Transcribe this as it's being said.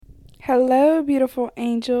Hello, beautiful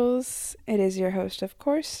angels. It is your host, of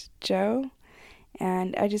course, Joe.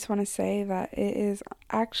 And I just want to say that it is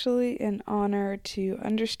actually an honor to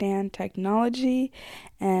understand technology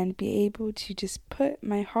and be able to just put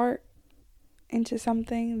my heart into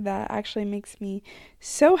something that actually makes me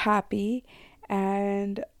so happy.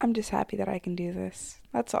 And I'm just happy that I can do this.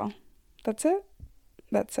 That's all. That's it.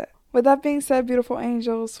 That's it. With that being said, beautiful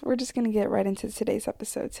angels, we're just going to get right into today's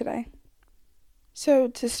episode today. So,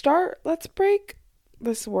 to start, let's break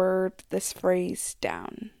this phrase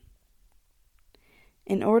down.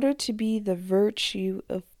 In order to be the virtue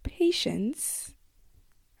of patience,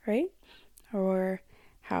 right? Or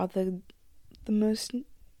how the most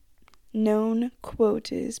known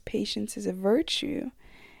quote is, patience is a virtue.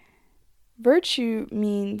 Virtue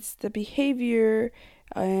means the behavior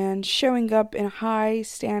and showing up in high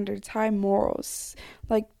standards, high morals,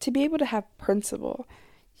 like to be able to have principle.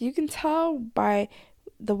 You can tell by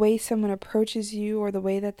the way someone approaches you or the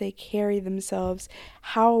way that they carry themselves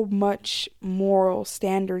how much moral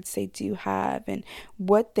standards they do have and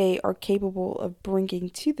what they are capable of bringing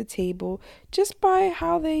to the table just by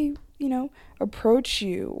how they, approach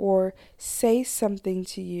you or say something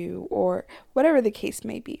to you or whatever the case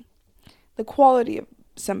may be. The quality of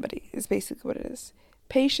somebody is basically what it is.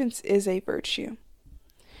 Patience is a virtue.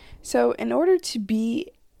 So in order to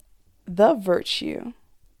be the virtue,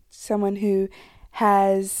 someone who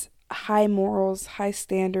has high morals, high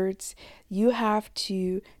standards, you have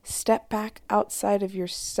to step back outside of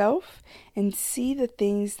yourself and see the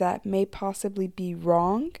things that may possibly be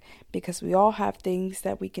wrong, because we all have things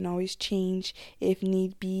that we can always change if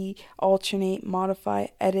need be, alternate, modify,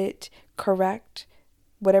 edit, correct,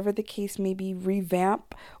 whatever the case may be,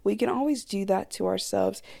 revamp. We can always do that to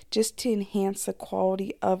ourselves just to enhance the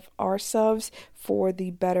quality of ourselves for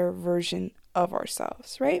the better version of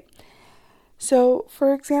ourselves, right? So,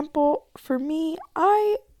 for example, for me,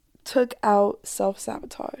 I took out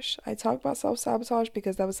self-sabotage. I talk about self-sabotage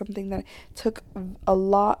because that was something that took a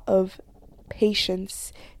lot of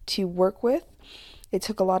patience to work with. It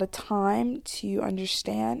took a lot of time to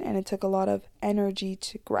understand, and it took a lot of energy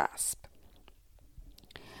to grasp.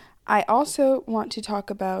 I also want to talk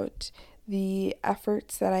about the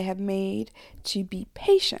efforts that I have made to be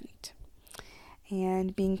patient.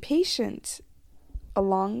 And being patient,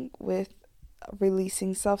 along with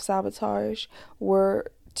releasing self-sabotage,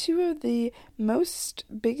 were two of the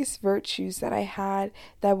biggest virtues that I had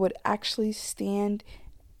that would actually stand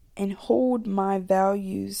and hold my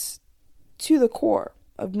values to the core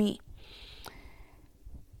of me.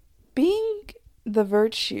 Being the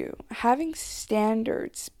virtue, having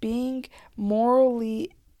standards, being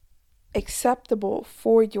morally acceptable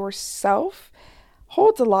for yourself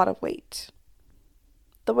holds a lot of weight.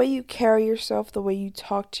 The way you carry yourself, the way you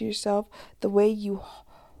talk to yourself, the way you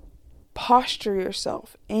posture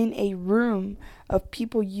yourself in a room of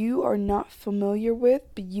people you are not familiar with,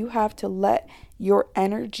 but you have to let your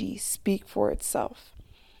energy speak for itself.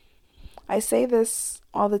 I say this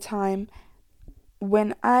all the time.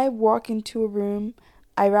 When I walk into a room,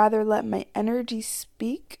 I rather let my energy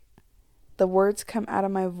speak, the words come out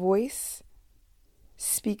of my voice,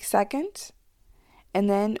 speak second, and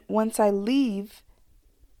then once I leave,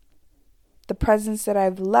 the presence that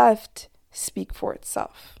I've left speak for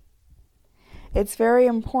itself. It's very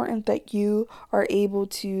important that you are able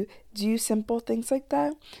to do simple things like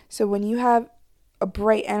that. So when you have a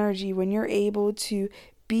bright energy, when you're able to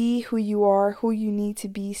be who you are, who you need to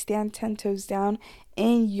be, stand 10 toes down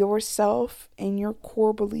in yourself, in your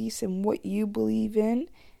core beliefs and what you believe in,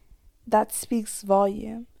 that speaks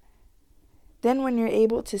volume. Then when you're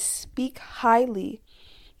able to speak highly,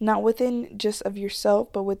 not within just of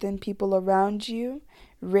yourself, but within people around you,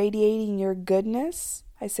 radiating your goodness.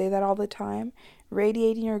 I say that all the time.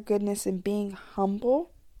 Radiating your goodness and being humble.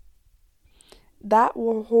 That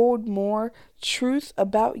will hold more truth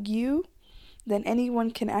about you than anyone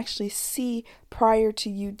can actually see prior to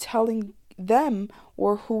you telling them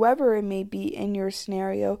or whoever it may be in your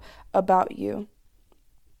scenario about you.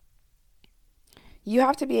 You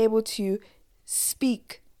have to be able to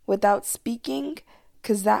speak without speaking,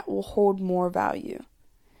 because that will hold more value.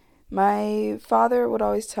 My father would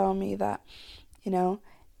always tell me that,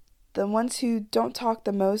 the ones who don't talk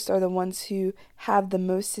the most are the ones who have the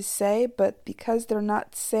most to say, but because they're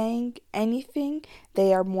not saying anything,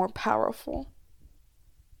 they are more powerful.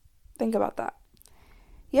 Think about that.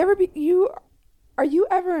 Are you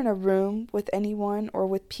ever in a room with anyone or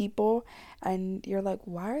with people and you're like,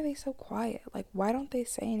 why are they so quiet? Like, why don't they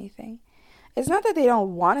say anything? It's not that they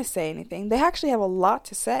don't want to say anything. They actually have a lot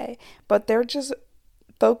to say, but they're just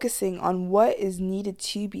focusing on what is needed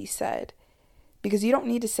to be said. because you don't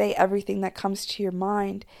need to say everything that comes to your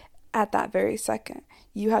mind at that very second.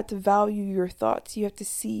 You have to value your thoughts. You have to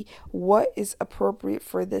see what is appropriate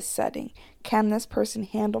for this setting. Can this person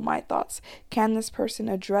handle my thoughts? Can this person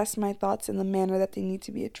address my thoughts in the manner that they need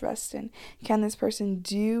to be addressed in? Can this person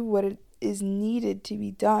do what it is needed to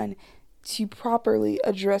be done to properly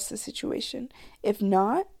address the situation? If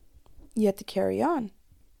not, you have to carry on.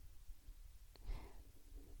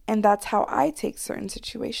 And that's how I take certain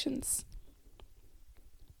situations.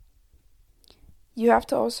 You have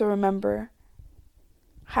to also remember,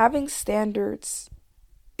 having standards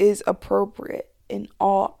is appropriate in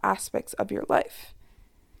all aspects of your life.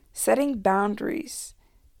 Setting boundaries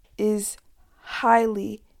is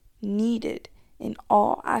highly needed in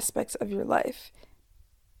all aspects of your life.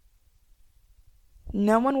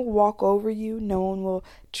 No one will walk over you. No one will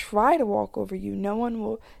try to walk over you. No one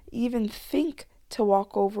will even think to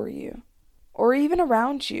walk over you or even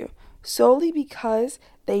around you, solely because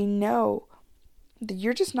they know that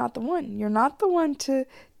you're just not the one. You're not the one to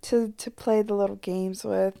play the little games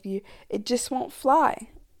with. It just won't fly.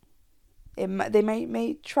 They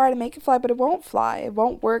may try to make it fly, but it won't fly. It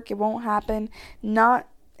won't work. It won't happen. Not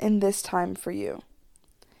in this time for you.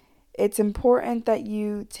 It's important that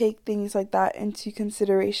you take things like that into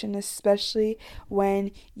consideration, especially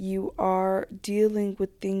when you are dealing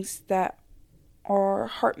with things that are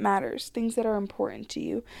heart matters, things that are important to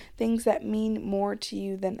you, things that mean more to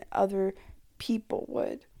you than other people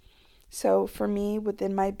would. So for me,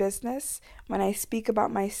 within my business, when I speak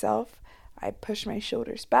about myself, I push my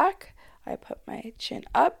shoulders back, I put my chin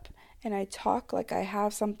up, and I talk like I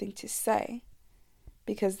have something to say,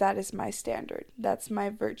 because that is my standard. That's my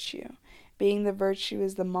virtue. Being the virtue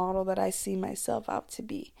is the model that I see myself out to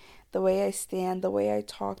be. The way I stand, the way I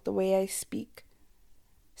talk, the way I speak.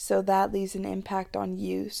 So that leaves an impact on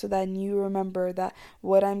you, so that you remember that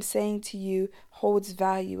what I'm saying to you holds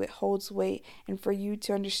value, it holds weight, and for you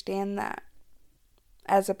to understand that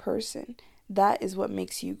as a person, that is what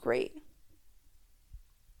makes you great.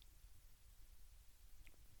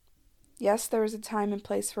 Yes, there is a time and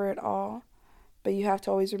place for it all, but you have to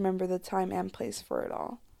always remember the time and place for it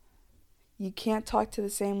all. You can't talk to the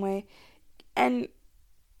same way, and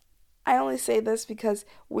I only say this because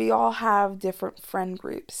we all have different friend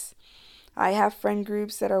groups. I have friend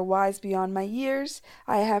groups that are wise beyond my years.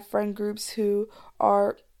 I have friend groups who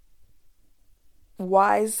are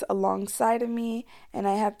wise alongside of me. And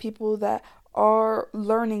I have people that are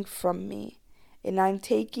learning from me. And I'm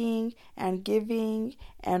taking and giving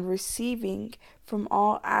and receiving from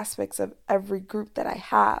all aspects of every group that I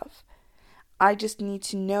have. I just need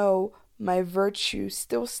to know my virtue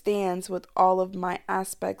still stands with all of my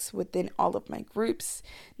aspects within all of my groups.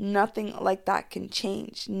 Nothing like that can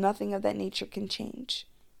change. Nothing of that nature can change.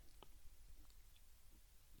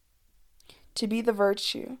 To be the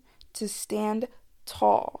virtue, to stand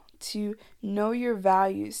tall, to know your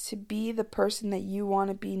values, to be the person that you want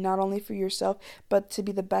to be, not only for yourself, but to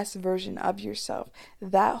be the best version of yourself.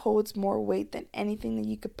 That holds more weight than anything that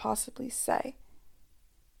you could possibly say,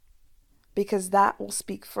 because that will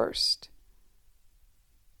speak first.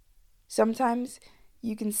 Sometimes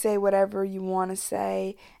you can say whatever you want to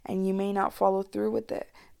say and you may not follow through with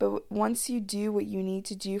it. But once you do what you need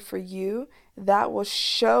to do for you, that will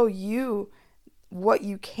show you what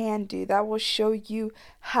you can do. That will show you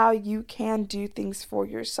how you can do things for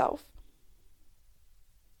yourself.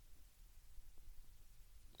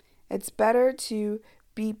 It's better to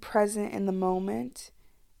be present in the moment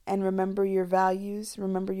and remember your values,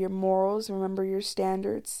 remember your morals, remember your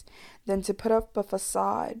standards, than to put up a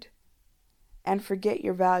facade and forget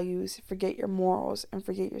your values, forget your morals, and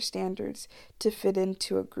forget your standards to fit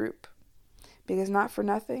into a group. Because not for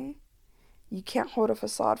nothing, you can't hold a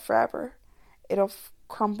facade forever. It'll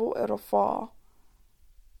crumble, it'll fall,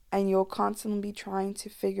 and you'll constantly be trying to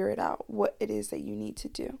figure it out, what it is that you need to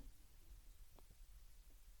do.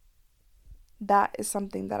 That is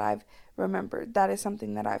something that I've remembered. That is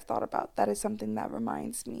something that I've thought about. That is something that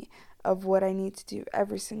reminds me of what I need to do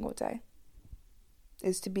every single day.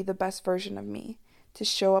 Is to be the best version of me, to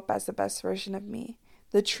show up as the best version of me,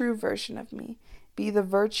 the true version of me, be the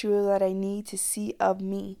virtue that I need to see of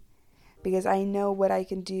me, because I know what I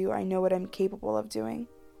can do, I know what I'm capable of doing.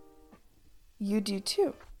 You do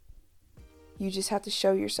too. You just have to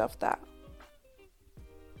show yourself that.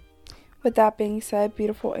 With that being said,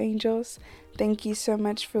 beautiful angels, thank you so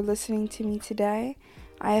much for listening to me today.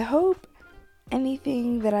 I hope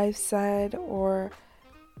anything that I've said or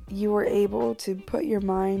you were able to put your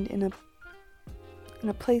mind in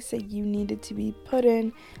a place that you needed to be put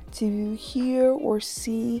in, to hear or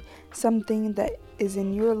see something that is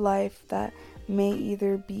in your life that may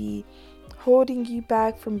either be holding you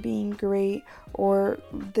back from being great, or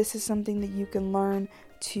this is something that you can learn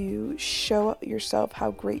to show yourself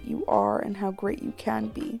how great you are and how great you can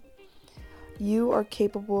be. You are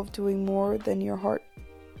capable of doing more than your heart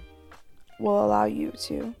will allow you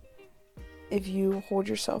to if you hold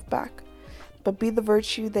yourself back. But be the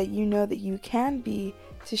virtue that you know that you can be,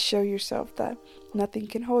 to show yourself that nothing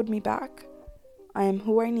can hold me back. I am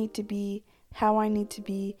who I need to be, how I need to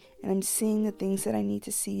be, and I'm seeing the things that I need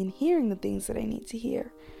to see and hearing the things that I need to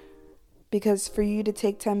hear. Because for you to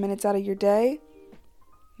take 10 minutes out of your day,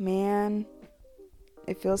 man,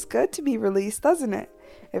 it feels good to be released, doesn't it?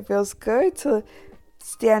 It feels good to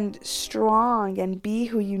stand strong and be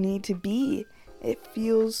who you need to be. It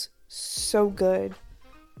feels so good.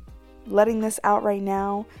 Letting this out right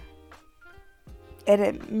now, and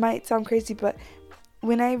it might sound crazy, but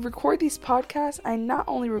when I record these podcasts, I not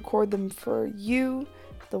only record them for you,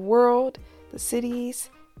 the world, the cities,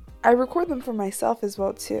 I record them for myself as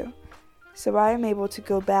well too. So I am able to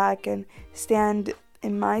go back and stand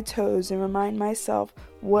in my toes and remind myself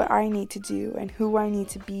what I need to do and who I need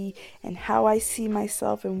to be and how I see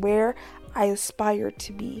myself and where I aspire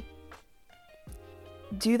to be.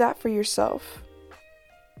 Do that for yourself.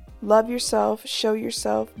 Love yourself, show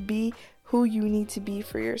yourself, be who you need to be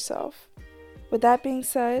for yourself. With that being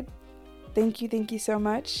said, thank you so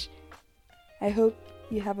much. I hope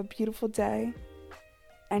you have a beautiful day,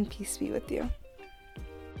 and peace be with you.